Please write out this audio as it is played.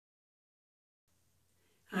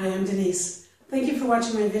Hi, I'm Denise. Thank you for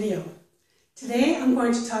watching my video. Today I'm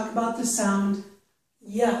going to talk about the sound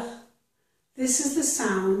Y. This is the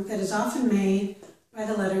sound that is often made by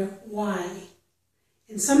the letter Y.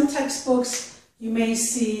 In some textbooks you may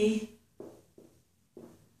see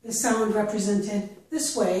the sound represented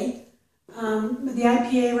this way. The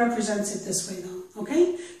IPA represents it this way though,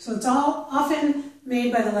 okay? So it's all often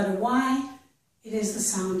made by the letter Y. It is the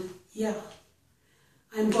sound Y.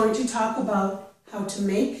 I'm going to talk about how to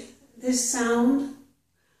make this sound.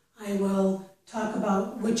 I will talk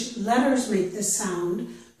about which letters make this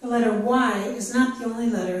sound. The letter Y is not the only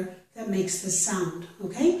letter that makes this sound,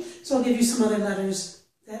 okay? So I'll give you some other letters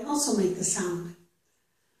that also make the sound.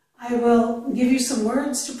 I will give you some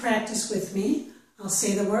words to practice with me. I'll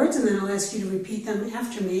say the words and then I'll ask you to repeat them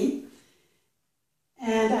after me.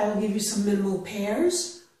 And I will give you some minimal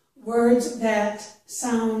pairs, words that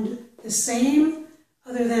sound the same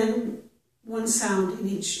other than one sound in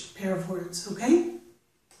each pair of words, okay?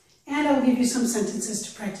 And I will give you some sentences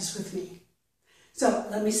to practice with me. So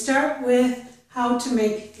let me start with how to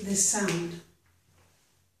make this sound.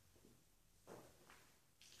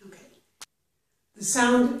 Okay. The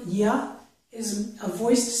sound Y is a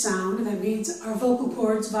voiced sound. That means our vocal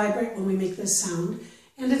cords vibrate when we make this sound.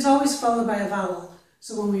 And it's always followed by a vowel.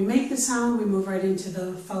 So when we make the sound, we move right into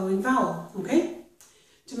the following vowel, okay?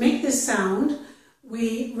 To make this sound,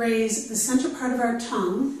 we raise the center part of our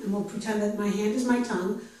tongue, and we'll pretend that my hand is my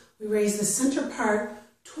tongue. We raise the center part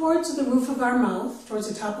towards the roof of our mouth, towards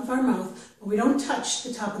the top of our mouth, but we don't touch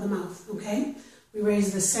the top of the mouth, okay? We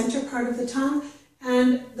raise the center part of the tongue,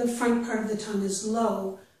 and the front part of the tongue is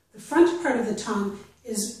low. The front part of the tongue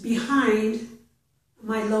is behind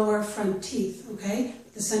my lower front teeth, okay?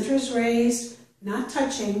 The center is raised, not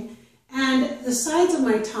touching, and the sides of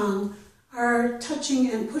my tongue are touching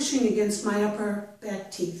and pushing against my upper back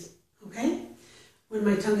teeth, okay? When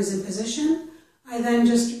my tongue is in position, I then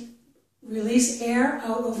just release air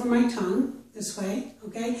out over my tongue, this way,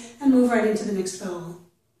 okay? And move right into the next vowel.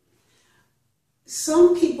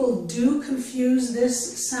 Some people do confuse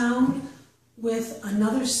this sound with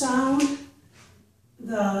another sound,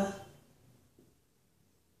 the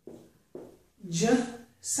J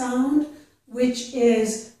sound, which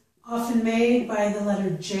is often made by the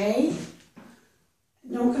letter J.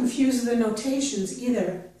 Don't confuse the notations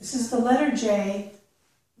either. This is the letter J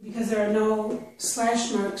because there are no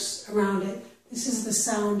slash marks around it. This is the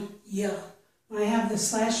sound Y. When I have the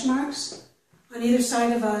slash marks on either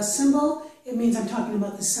side of a symbol, it means I'm talking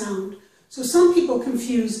about the sound. So some people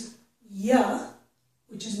confuse Y,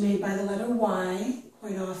 which is made by the letter Y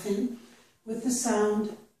quite often, with the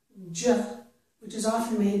sound J, which is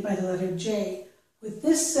often made by the letter J. With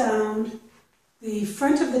this sound, the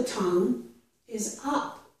front of the tongue is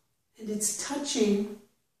up and it's touching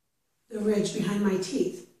the ridge behind my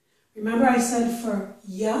teeth. Remember I said for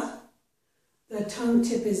Y, the tongue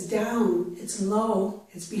tip is down, it's low,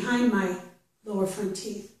 it's behind my lower front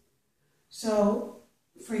teeth. So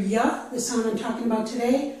for Y, the sound I'm talking about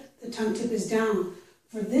today, the tongue tip is down.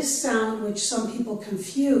 For this sound, which some people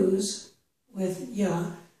confuse with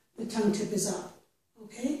Y, the tongue tip is up.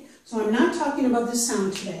 Okay? So I'm not talking about this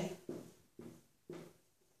sound today.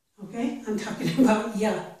 Okay? I'm talking about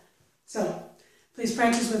Y. So please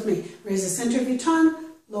practice with me. Raise the center of your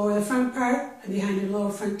tongue, lower the front part and behind your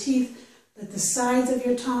lower front teeth. Let the sides of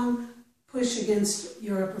your tongue push against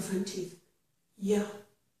your upper front teeth. Y,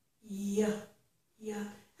 Y, Y.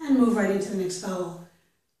 And move right into the next vowel.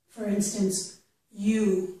 For instance,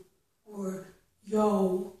 you, or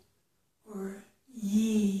yo, or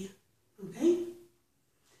ye. Okay?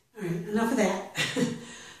 All right, enough of that.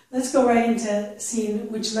 Let's go right into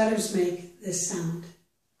seeing which letters make this sound.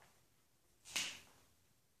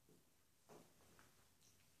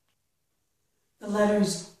 The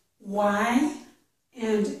letters Y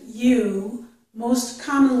and U most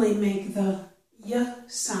commonly make the Y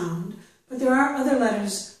sound, but there are other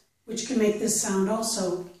letters which can make this sound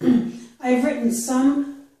also. I've written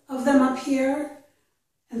some of them up here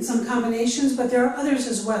and some combinations, but there are others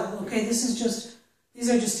as well, okay? These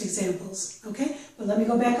are just examples, okay? But let me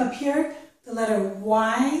go back up here. The letter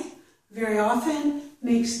Y very often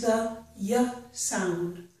makes the Y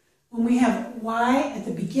sound. When we have Y at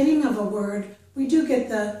the beginning of a word, we do get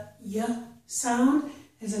the Y sound,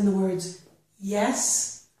 as in the words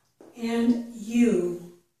yes and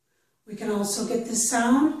you. We can also get this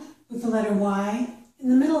sound with the letter Y in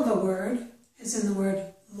the middle of a word, as in the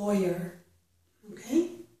word lawyer, okay?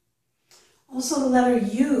 Also the letter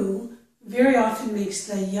U very often makes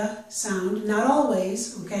the Y sound, not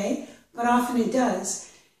always, okay, but often it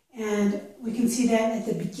does. And we can see that at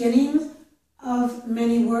the beginning of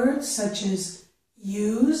many words, such as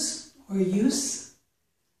use or use.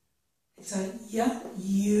 It's a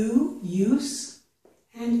use,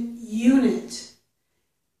 and unit.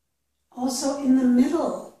 Also in the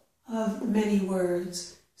middle of many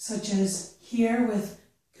words, such as here with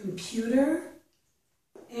computer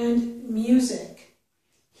and music.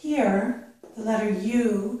 Here, the letter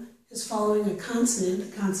U is following a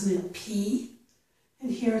consonant, the consonant P,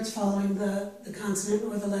 and here it's following the consonant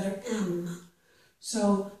or the letter M.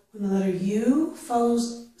 So when the letter U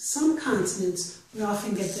follows some consonants, we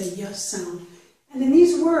often get the Y sound. And in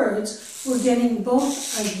these words, we're getting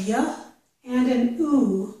both a Y and an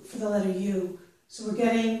U for the letter U. So we're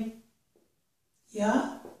getting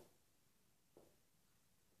Y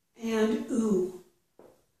and U.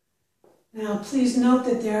 Now please note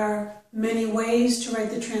that there are many ways to write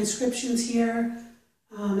the transcriptions here.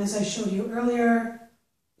 As I showed you earlier,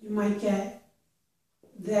 you might get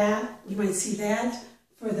that, you might see that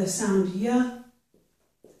for the sound Y,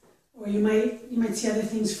 or you might see other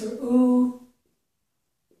things for U,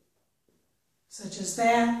 such as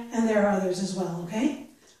that, and there are others as well, okay?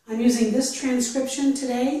 I'm using this transcription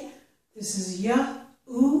today. This is Y,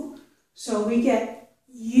 U, so we get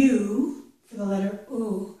U for the letter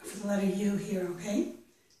U, for the letter U here, okay?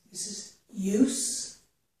 This is use,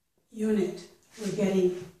 unit. We're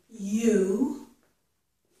getting U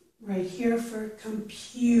right here for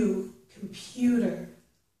computer,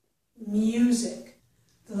 music.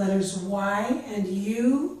 The letters Y and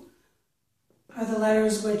U are the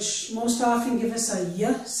letters which most often give us a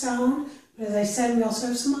Y sound, but as I said, we also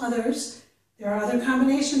have some others. There are other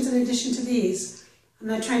combinations in addition to these. I'm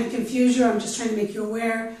not trying to confuse you, I'm just trying to make you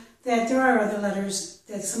aware that there are other letters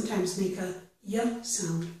that sometimes make a Y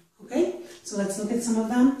sound, okay? So let's look at some of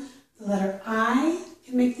them. The letter I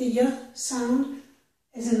can make the Y sound,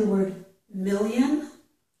 as in the word million.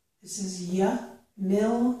 This is Y,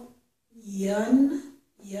 million,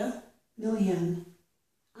 Y, million.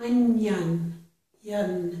 Onion,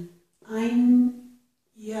 yun,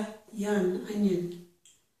 yun, onion.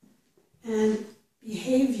 And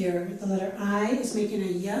behavior, the letter I is making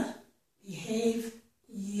a Y. Behave,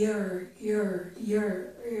 your,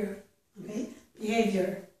 okay?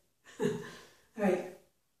 Behavior. All right.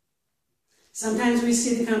 Sometimes we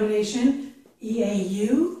see the combination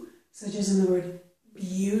E-A-U, such as in the word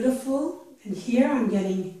beautiful. And here I'm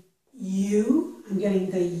getting U. I'm getting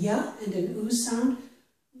the Y and an U sound.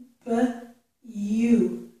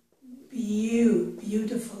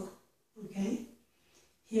 Beautiful. Okay?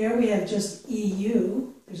 Here we have just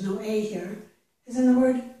EU. There's no A here. Is in the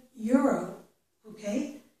word euro.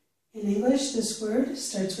 Okay? In English, this word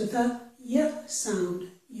starts with a Y sound.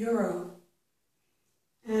 Euro.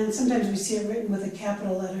 And sometimes we see it written with a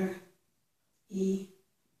capital letter E.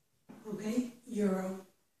 Okay? Euro.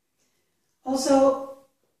 Also,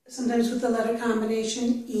 sometimes with the letter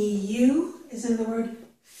combination EU is in the word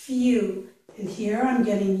few. And here I'm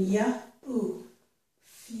getting Y-U.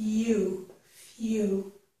 Few.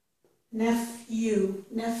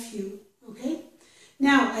 Nephew. Okay?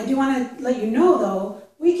 Now, I do want to let you know, though,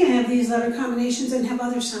 we can have these letter combinations and have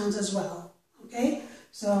other sounds as well. Okay?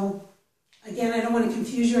 So, again, I don't want to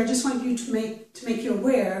confuse you. I just want you to make you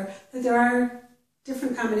aware that there are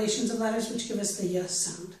different combinations of letters which give us the Y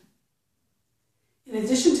sound. In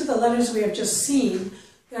addition to the letters we have just seen,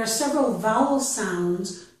 there are several vowel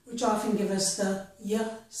sounds which often give us the Y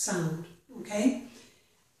sound. Okay?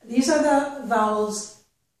 These are the vowels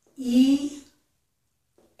E,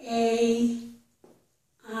 A,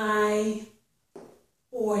 I,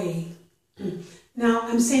 Oi. Now,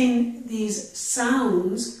 I'm saying these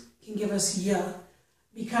sounds can give us Y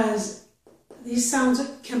because these sounds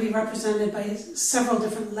can be represented by several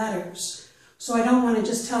different letters. So I don't want to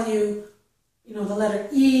just tell you, the letter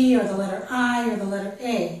E or the letter I or the letter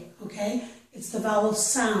A, okay? It's the vowel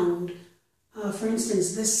sound. For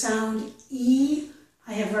instance, this sound E,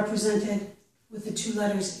 I have represented with the two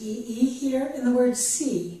letters E here in the word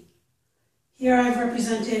see. Here I've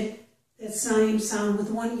represented that same sound with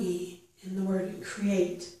one E in the word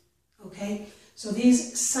create, okay? So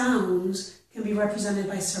these sounds can be represented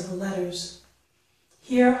by several letters.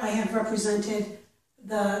 Here I have represented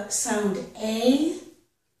the sound A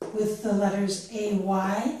with the letters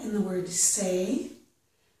A-Y in the word say.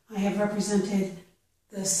 I have represented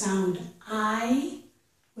the sound I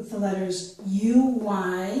with the letters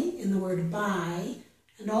U-Y in the word buy,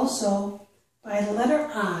 and also by the letter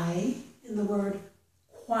I in the word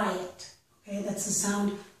quiet. Okay, that's the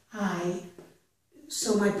sound I.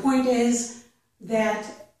 So my point is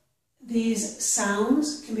that these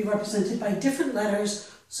sounds can be represented by different letters,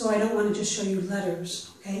 so I don't want to just show you letters,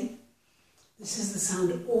 okay? This is the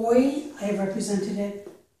sound oi. I have represented it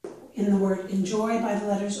in the word enjoy by the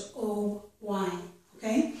letters O-Y,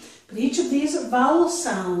 okay? But each of these vowel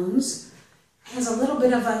sounds has a little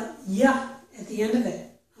bit of a y at the end of it,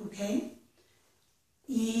 okay?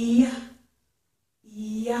 E,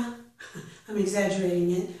 y, I'm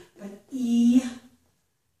exaggerating it, but E,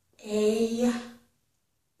 A,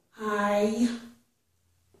 I,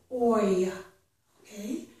 oi,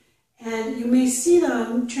 okay? And you may see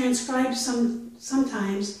them transcribed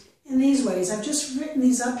sometimes in these ways. I've just written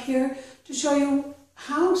these up here to show you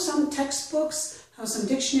how some textbooks, how some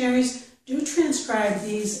dictionaries do transcribe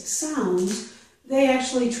these sounds. They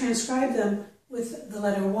actually transcribe them with the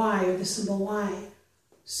letter Y or the symbol Y.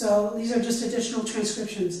 So these are just additional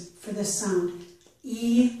transcriptions for this sound.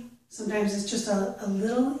 E, sometimes it's just a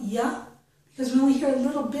little y, because we only hear a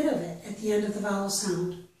little bit of it at the end of the vowel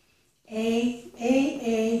sound. A.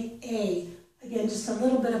 Again, just a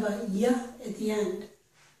little bit of a y at the end.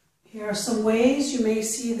 Here are some ways you may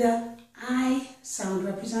see the I sound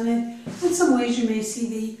represented, and some ways you may see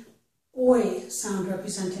the oi sound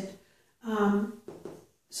represented.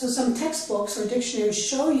 So some textbooks or dictionaries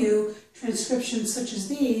show you transcriptions such as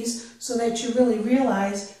these so that you really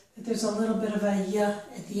realize that there's a little bit of a y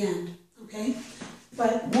at the end, okay?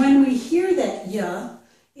 But when we hear that y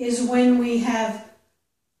is when we have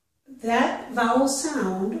that vowel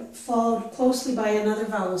sound followed closely by another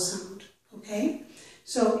vowel sound, okay?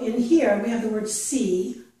 So in here we have the word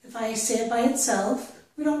see. If I say it by itself,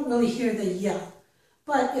 we don't really hear the y.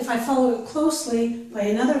 But if I follow it closely by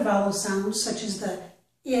another vowel sound, such as the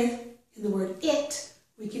I in the word it,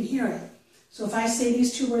 we can hear it. So if I say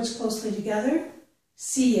these two words closely together,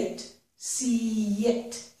 see it,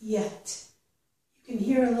 yet. You can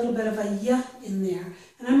hear a little bit of a y in there.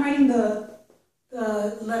 And I'm writing the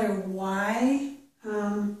letter Y.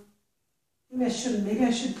 Maybe I shouldn't. Maybe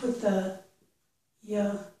I should put the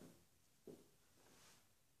y.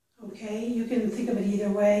 Okay, you can think of it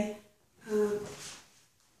either way.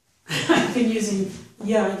 I've been using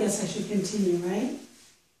y. I guess I should continue, right?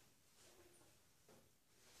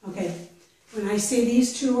 Okay. When I say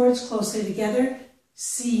these two words closely together,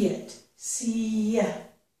 see it, see ya.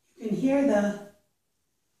 You can hear the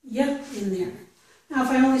y in there. Now, if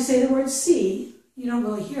I only say the word see, you don't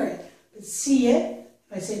really hear it. But see it,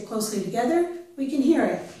 if I say it closely together, we can hear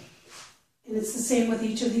it. And it's the same with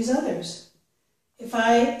each of these others. If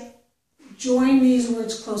I join these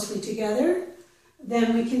words closely together,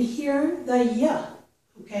 then we can hear the y,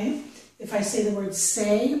 okay? If I say the word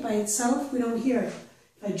say by itself, we don't hear it.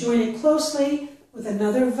 If I join it closely with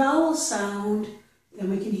another vowel sound,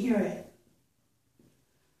 then we can hear it.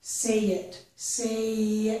 Say it,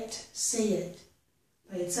 say it, say it.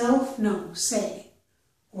 By itself, no, say.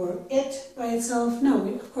 Or it by itself, no.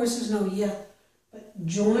 Of course, there's no y. But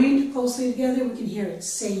joined closely together, we can hear it.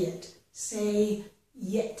 Say it, say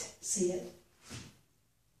it, say it.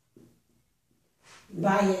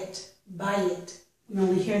 Buy it, buy it. We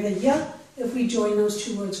only hear the y if we join those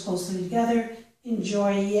two words closely together.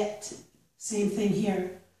 Enjoy it. Same thing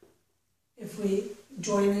here. If we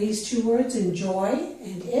join these two words, enjoy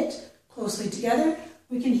and it, closely together,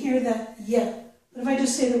 we can hear the y. But if I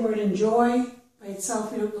just say the word enjoy by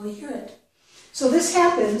itself, we don't really hear it. So this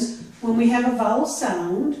happens when we have a vowel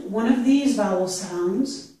sound, one of these vowel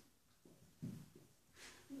sounds,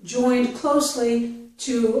 joined closely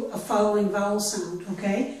to a following vowel sound,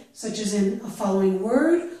 okay? Such as in a following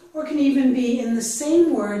word, or can even be in the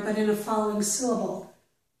same word but in a following syllable.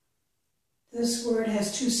 This word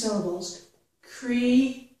has two syllables.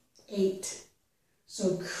 Create.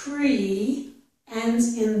 So cree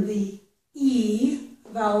ends in the E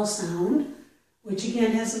vowel sound, which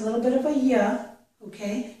again has a little bit of a y,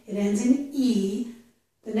 okay? It ends in E.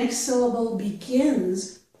 The next syllable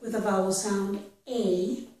begins with a vowel sound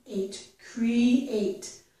A, eight,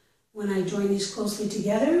 create. When I join these closely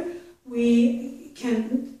together, we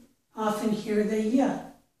can often hear the y.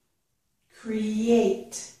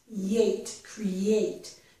 Create, yate,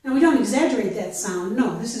 create. Now we don't exaggerate that sound,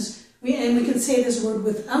 no, this is, we can say this word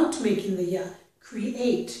without making the y.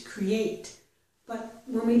 Create, create. But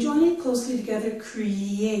when we join it closely together,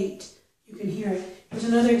 create, you can hear it. Here's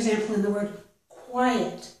another example in the word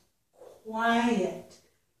quiet, quiet.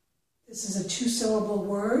 This is a two-syllable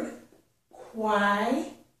word,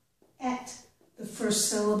 quiet. The first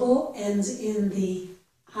syllable ends in the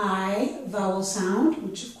I vowel sound,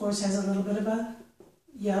 which of course has a little bit of a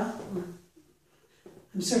y.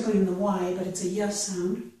 I'm circling the Y, but it's a y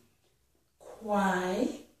sound.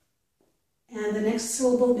 Qui. And the next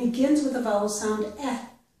syllable begins with a vowel sound eh.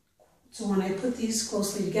 So when I put these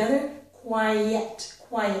closely together, quiet,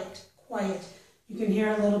 quiet, quiet. You can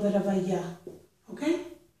hear a little bit of a y. Okay?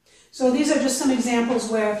 So these are just some examples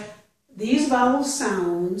where these vowel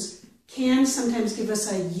sounds can sometimes give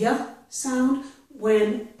us a y sound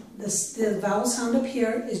when the vowel sound up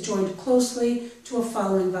here is joined closely to a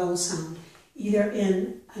following vowel sound, either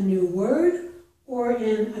in a new word or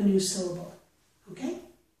in a new syllable. Okay?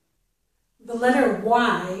 The letter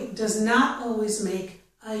Y does not always make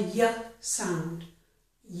a y sound.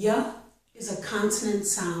 Y is a consonant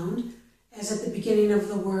sound, as at the beginning of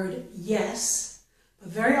the word yes, but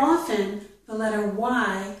very often the letter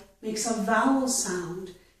Y makes a vowel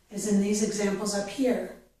sound, as in these examples up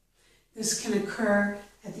here. This can occur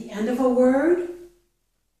at the end of a word,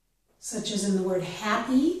 such as in the word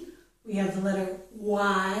happy. We have the letter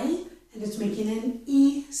Y, and it's making an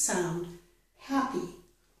E sound, happy.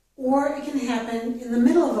 Or it can happen in the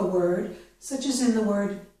middle of a word, such as in the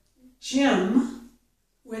word gym,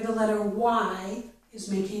 where the letter Y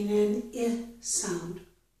is making an I sound.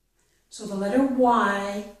 So the letter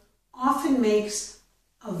Y often makes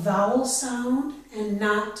a vowel sound and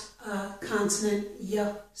not a consonant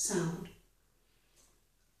y sound.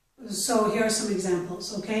 So here are some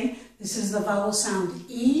examples, okay? This is the vowel sound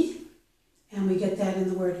E, and we get that in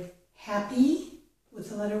the word happy with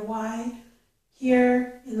the letter Y.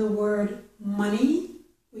 Here in the word money,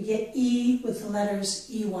 we get E with the letters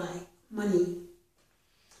EY, money.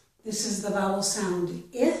 This is the vowel sound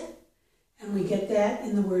I, and we get that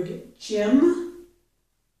in the word gym.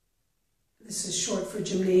 This is short for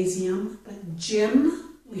gymnasium, but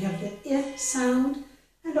gym, we have the I sound,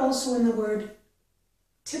 and also in the word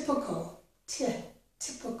typical,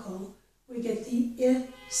 typical, we get the I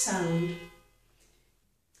sound.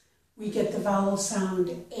 We get the vowel sound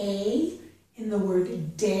A in the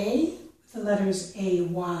word day with the letters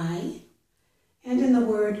AY, and in the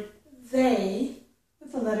word they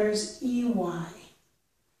with the letters EY.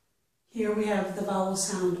 Here we have the vowel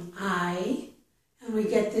sound I, and we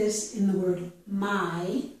get this in the word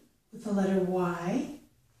my with the letter Y,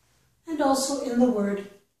 and also in the word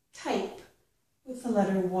type with the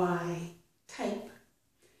letter Y, type.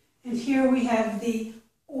 And here we have the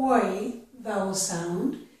oi vowel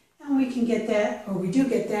sound, and we can get that, or we do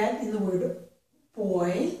get that, in the word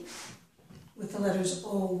boy with the letters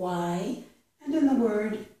OY, and in the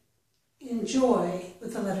word enjoy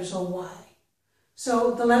with the letters OY.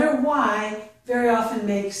 So the letter Y very often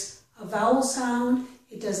makes a vowel sound.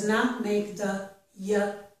 It does not make the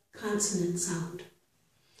y consonant sound.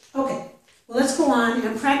 Okay, well, let's go on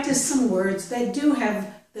and practice some words that do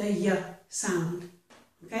have the y sound.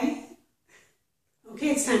 Okay?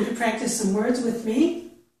 Okay, it's time to practice some words with me.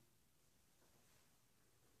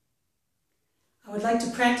 I would like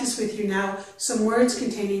to practice with you now some words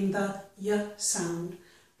containing the y sound.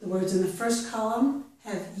 The words in the first column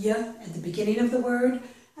have y at the beginning of the word,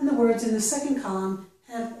 and the words in the second column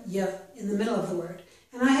have y in the middle of the word.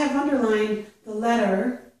 And I have underlined the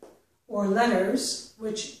letter or letters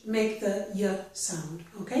which make the y sound,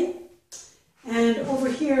 okay? And over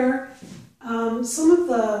here, some of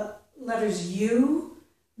the letters U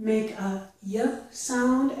make a y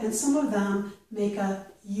sound, and some of them make a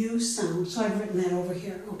U sound. So I've written that over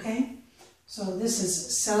here, okay? So this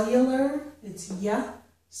is cellular, it's y,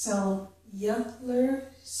 cellular,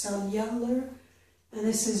 cellular, and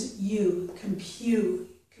this is U, compute.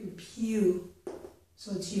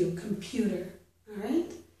 So it's U, computer, all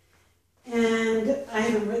right? And I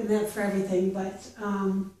haven't written that for everything, but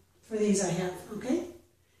for these I have, okay?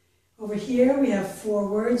 Over here we have 4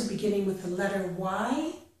 words beginning with the letter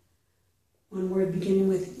Y, 1 word beginning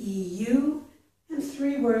with EU, and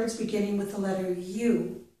 3 words beginning with the letter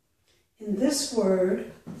U. In this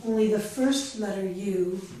word, only the first letter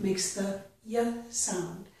U makes the y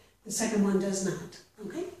sound. The second one does not,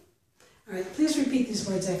 okay? All right, please repeat these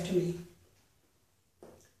words after me.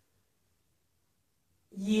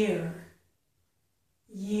 Year,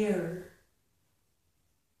 year.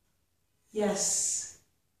 Yes,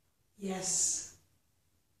 yes.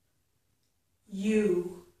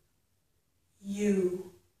 You,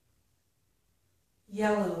 you.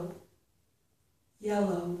 Yellow,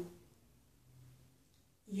 yellow.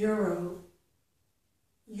 Euro,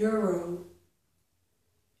 euro.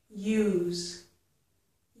 Use,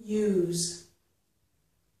 use.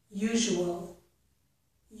 Usual,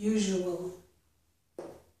 usual.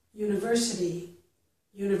 University,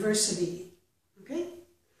 university. Okay?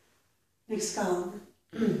 Next column.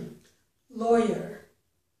 Lawyer,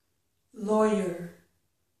 lawyer.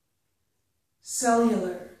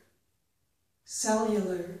 Cellular,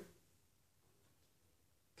 cellular.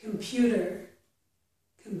 Computer,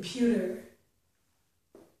 computer.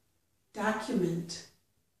 Document,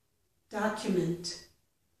 document.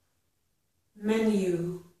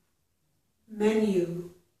 Menu, menu.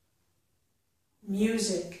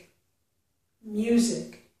 Music,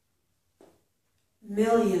 music,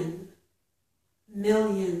 million,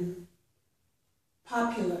 million,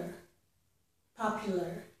 popular,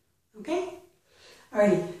 popular. Okay?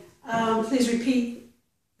 Alrighty. Please repeat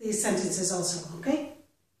these sentences also, okay?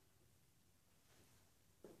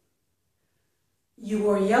 You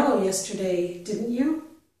wore yellow yesterday, didn't you?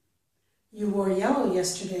 You wore yellow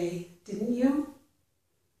yesterday, didn't you?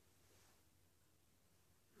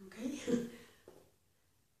 Okay.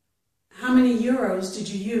 How many euros did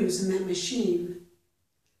you use in that machine?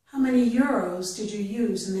 How many euros did you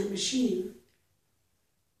use in that machine?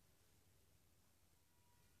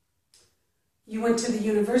 You went to the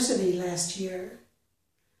university last year.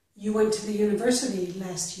 You went to the university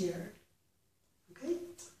last year. Okay?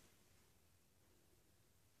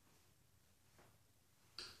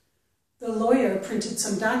 The lawyer printed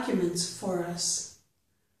some documents for us.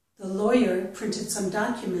 The lawyer printed some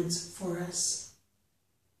documents for us.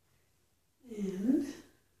 And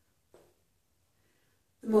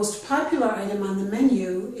the most popular item on the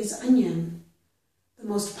menu is onion. The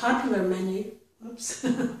most popular menu, whoops.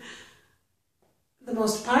 The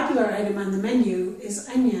most popular item on the menu is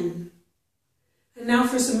onion. And now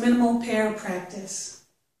for some minimal pair practice.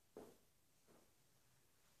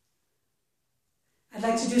 I'd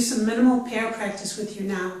like to do some minimal pair practice with you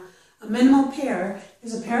now. A minimal pair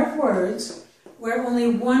is a pair of words where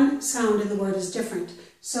only one sound in the word is different.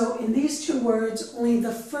 So in these two words, only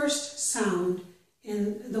the first sound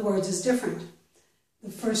in the words is different.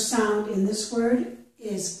 The first sound in this word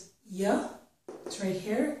is y, it's right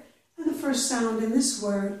here. And the first sound in this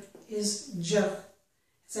word is j.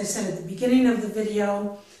 As I said at the beginning of the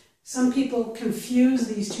video, some people confuse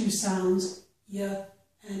these two sounds, y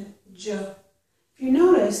and j. If you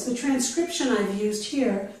notice, the transcription I've used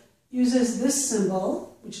here uses this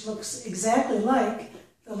symbol, which looks exactly like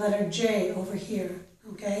the letter J over here,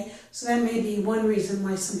 okay? So that may be one reason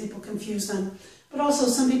why some people confuse them. But also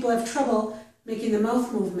some people have trouble making the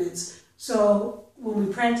mouth movements. So when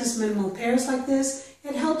we practice minimal pairs like this,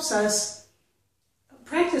 it helps us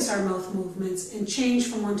practice our mouth movements and change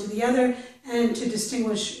from one to the other and to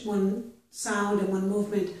distinguish one sound and one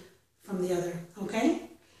movement from the other, okay?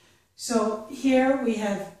 So here we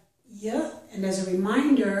have y, and as a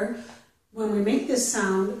reminder, when we make this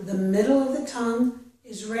sound, the middle of the tongue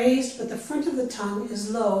is raised, but the front of the tongue is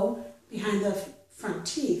low behind the front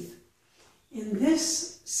teeth. In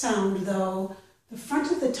this sound, though, the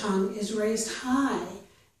front of the tongue is raised high,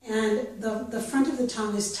 and the front of the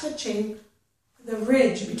tongue is touching the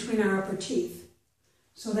ridge between our upper teeth.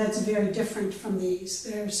 So that's very different from these.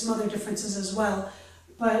 There are some other differences as well,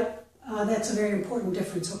 but that's a very important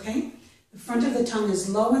difference, okay? The front of the tongue is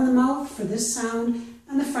low in the mouth for this sound,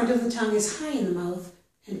 and the front of the tongue is high in the mouth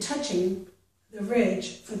and touching the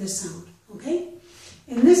ridge for this sound, okay?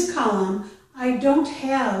 In this column, I don't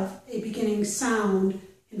have a beginning sound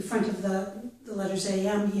in front of the letters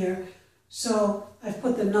AM here, so I've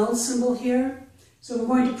put the null symbol here. So we're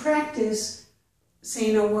going to practice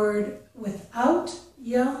saying a word without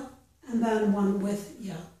ya and then one with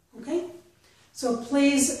ya, okay? So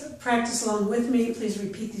please practice along with me. Please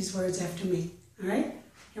repeat these words after me, all right?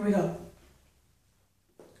 Here we go.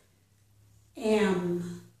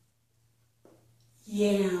 Am,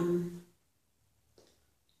 yam,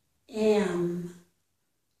 am,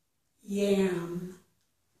 yam.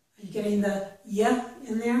 Are you getting the ya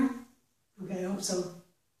in there? Okay, I hope so.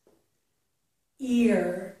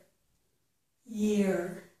 Ear,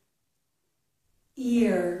 year,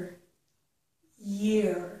 ear,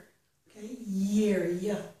 year. Okay, year,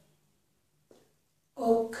 ya.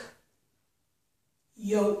 Oak,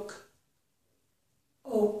 yoke,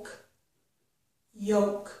 oak,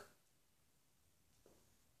 yoke.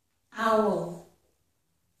 Owl,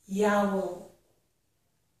 yowl,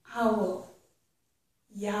 owl,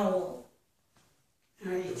 yowl.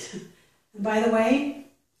 All right. And by the way,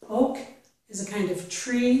 oak is a kind of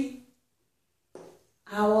tree.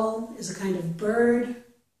 Owl is a kind of bird.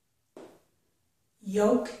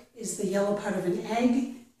 Yolk is the yellow part of an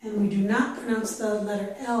egg, and we do not pronounce the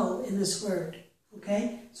letter L in this word,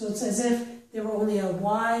 okay? So it's as if there were only a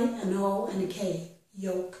Y, an O, and a K,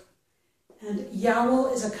 yolk. And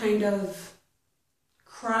yowl is a kind of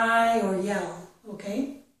cry or yell,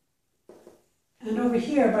 okay? And over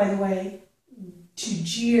here, by the way, to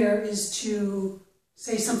jeer is to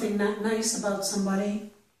say something not nice about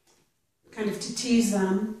somebody, kind of to tease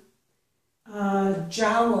them.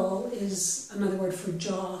 Jowl is another word for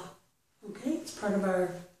jaw, okay? It's part of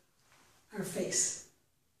our face.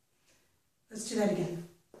 Let's do that again.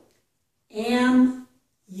 Am,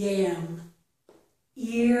 yam,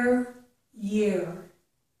 ear, year,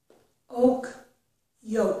 oak,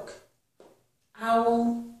 yoke,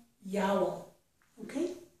 owl, yowl. Okay?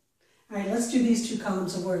 All right, let's do these two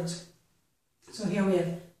columns of words. So here we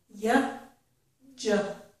have y, j,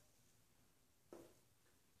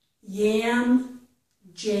 yam,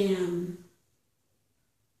 jam,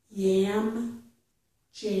 yam,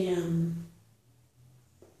 jam,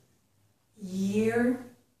 year,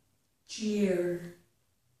 jeer,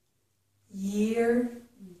 year,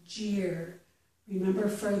 jeer. Remember,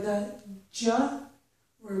 for the j,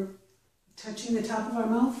 we're touching the top of our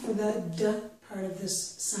mouth for the d part of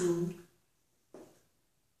this sound.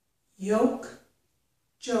 Yoke,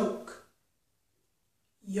 joke,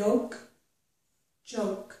 yoke,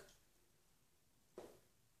 joke.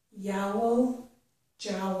 Yowl,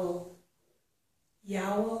 jowl,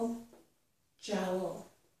 yowl,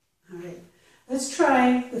 jowl. All right, let's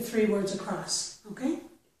try the three words across, okay?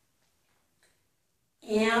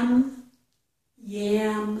 Am,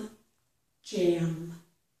 yam, jam.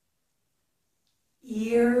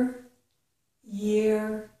 Ear,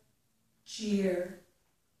 year, jeer.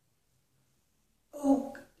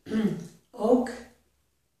 Oak, oak,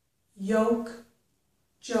 yoke,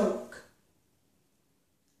 joke.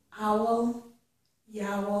 Owl,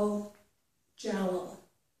 yowl, jowl.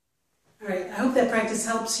 All right, I hope that practice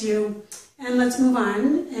helps you. And let's move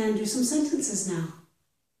on and do some sentences now.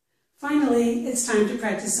 Finally, it's time to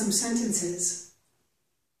practice some sentences.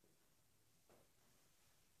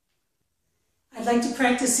 I'd like to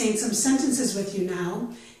practice saying some sentences with you now,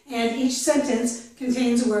 and each sentence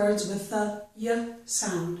contains words with the y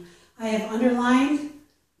sound. I have underlined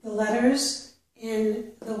the letters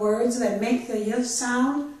in the words that make the y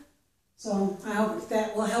sound, so I hope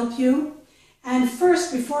that will help you. And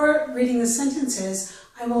first, before reading the sentences,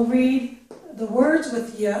 I will read the words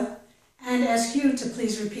with y and ask you to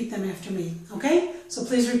please repeat them after me, okay? So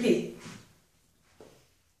please repeat.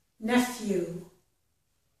 Nephew,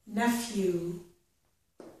 nephew.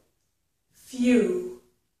 Few,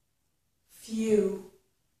 few.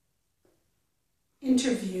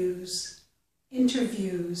 Interviews,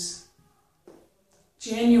 interviews.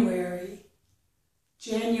 January,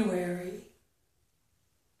 January.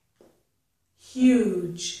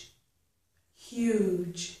 Huge,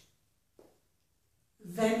 huge.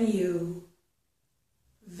 Venue,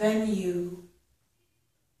 venue.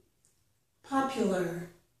 Popular,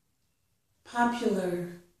 popular.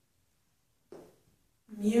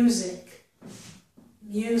 Music,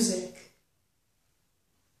 music.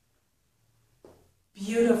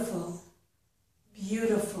 Beautiful,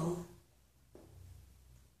 beautiful.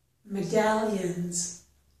 Medallions,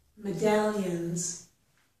 medallions.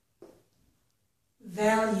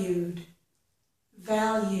 Valued,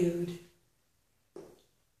 valued.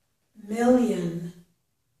 Million,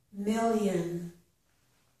 million.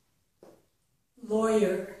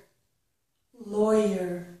 Lawyer,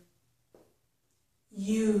 lawyer.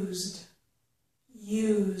 Used,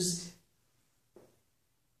 used.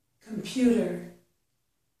 Computer,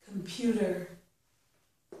 computer.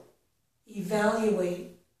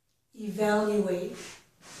 Evaluate, evaluate.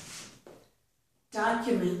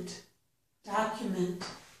 Document, document.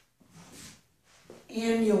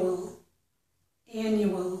 Annual,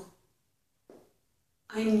 annual.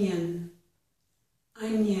 Onion,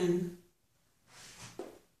 onion.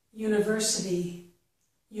 University,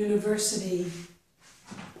 university.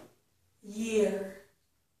 Year,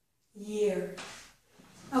 year.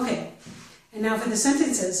 Okay, and now for the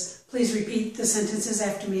sentences. Please repeat the sentences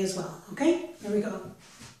after me as well, okay? Here we go.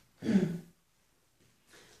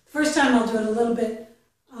 First time I'll do it a little bit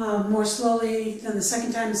more slowly than the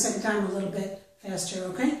second time a little bit faster,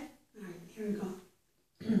 okay? All right, here we go.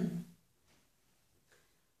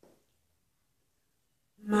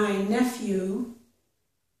 My nephew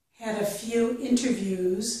had a few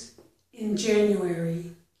interviews in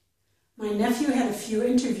January. My nephew had a few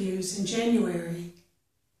interviews in January.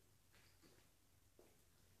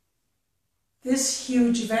 This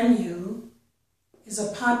huge venue is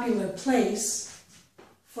a popular place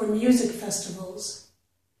for music festivals.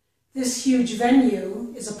 This huge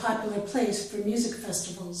venue is a popular place for music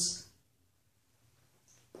festivals.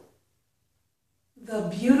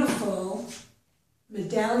 The beautiful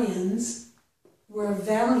medallions were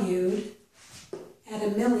valued at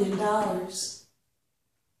 $1 million.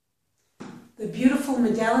 The beautiful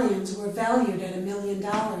medallions were valued at $1 million.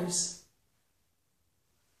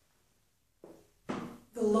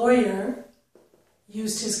 The lawyer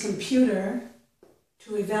used his computer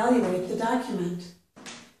to evaluate the document.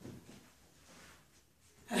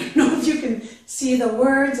 I don't know if you can see the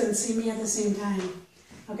words and see me at the same time.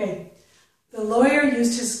 Okay. The lawyer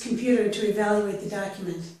used his computer to evaluate the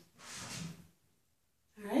document.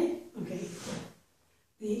 All right? Okay.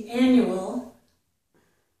 The annual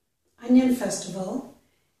Festival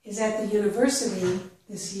is at the university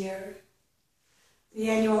this year. The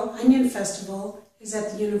annual Onion Festival is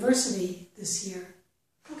at the university this year.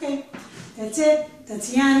 Okay, that's it. That's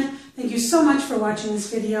the end. Thank you so much for watching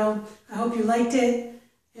this video. I hope you liked it.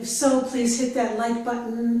 If so, please hit that like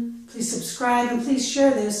button, please subscribe, and please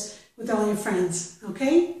share this with all your friends,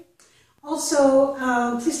 okay? Also,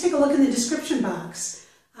 please take a look in the description box.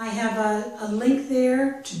 I have a link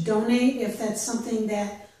there to donate if that's something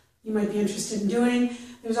that you might be interested in doing.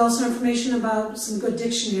 There's also information about some good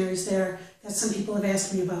dictionaries there that some people have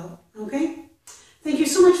asked me about, okay? Thank you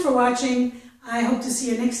so much for watching. I hope to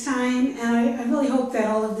see you next time, and I really hope that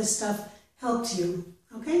all of this stuff helped you,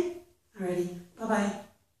 okay? Alrighty, bye-bye.